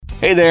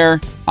Hey there,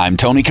 I'm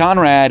Tony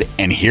Conrad,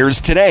 and here's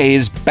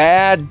today's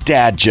bad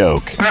dad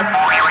joke.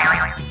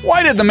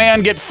 Why did the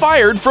man get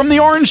fired from the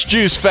orange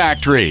juice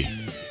factory?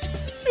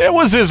 It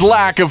was his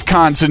lack of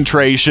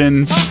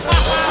concentration.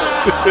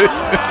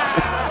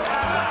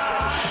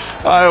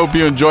 I hope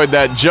you enjoyed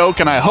that joke,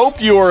 and I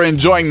hope you are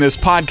enjoying this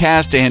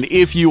podcast. And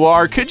if you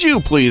are, could you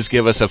please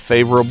give us a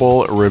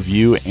favorable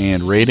review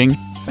and rating?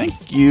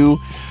 Thank you.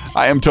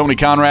 I am Tony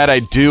Conrad. I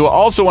do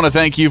also want to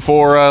thank you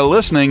for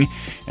listening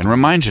and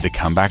remind you to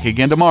come back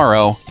again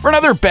tomorrow for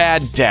another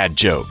bad dad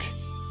joke.